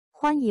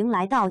欢迎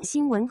来到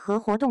新闻和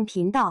活动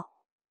频道，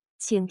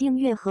请订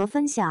阅和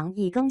分享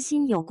以更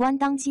新有关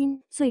当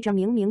今最着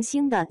名明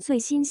星的最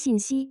新信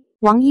息。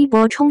王一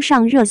博冲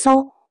上热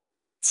搜，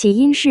起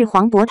因是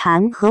黄渤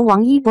谈和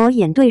王一博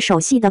演对手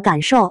戏的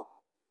感受。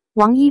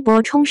王一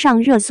博冲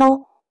上热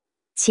搜，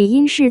起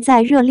因是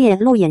在热烈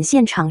路演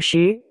现场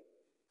时，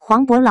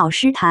黄渤老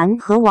师谈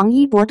和王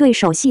一博对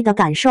手戏的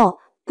感受，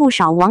不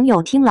少网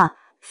友听了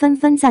纷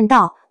纷赞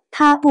道：“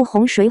他不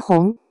红谁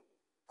红？”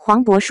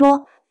黄渤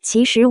说：“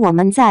其实我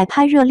们在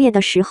拍热烈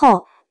的时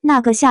候，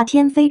那个夏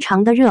天非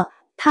常的热，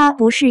它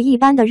不是一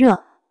般的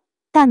热。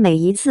但每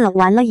一次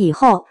完了以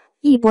后，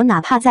一博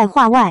哪怕在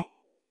话外，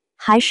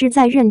还是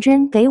在认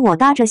真给我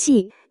搭着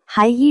戏，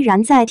还依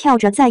然在跳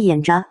着在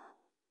演着。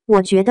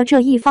我觉得这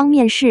一方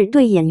面是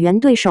对演员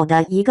对手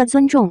的一个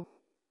尊重，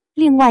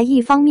另外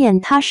一方面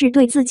他是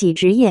对自己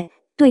职业、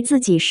对自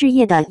己事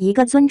业的一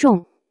个尊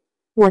重。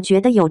我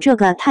觉得有这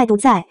个态度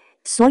在，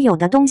所有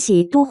的东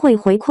西都会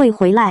回馈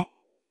回来。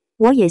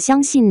我也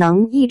相信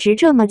能一直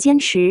这么坚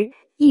持，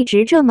一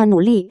直这么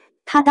努力，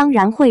他当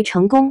然会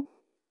成功。”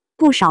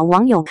不少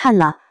网友看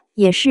了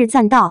也是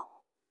赞道：“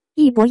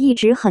一博一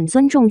直很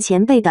尊重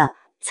前辈的，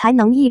才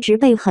能一直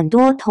被很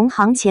多同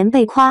行前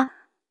辈夸。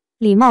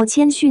礼貌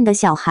谦逊的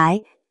小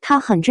孩，他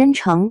很真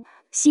诚，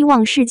希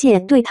望世界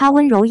对他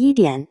温柔一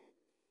点。”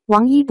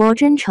王一博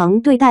真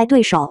诚对待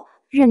对手，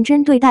认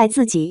真对待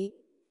自己，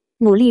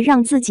努力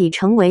让自己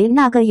成为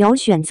那个有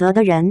选择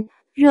的人，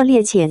热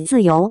烈且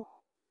自由。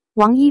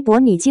王一博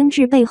你精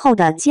致背后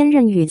的坚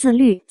韧与自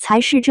律，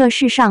才是这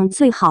世上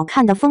最好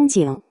看的风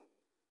景。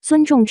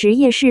尊重职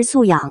业是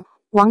素养，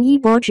王一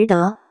博值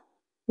得。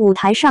舞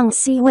台上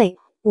C 位，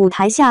舞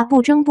台下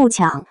不争不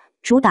抢，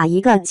主打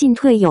一个进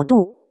退有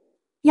度。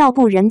要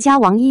不人家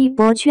王一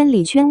博圈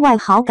里圈外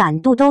好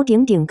感度都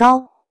顶顶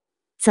高。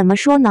怎么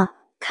说呢？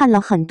看了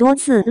很多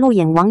次路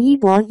演，王一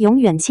博永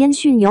远谦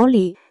逊有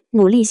礼，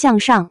努力向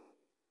上。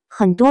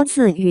很多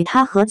次与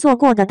他合作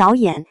过的导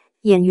演、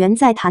演员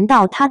在谈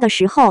到他的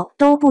时候，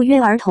都不约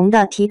而同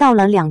地提到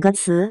了两个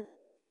词：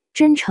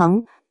真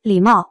诚、礼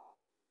貌。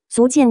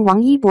足见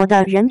王一博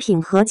的人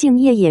品和敬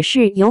业也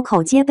是有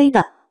口皆碑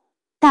的。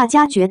大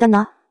家觉得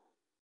呢？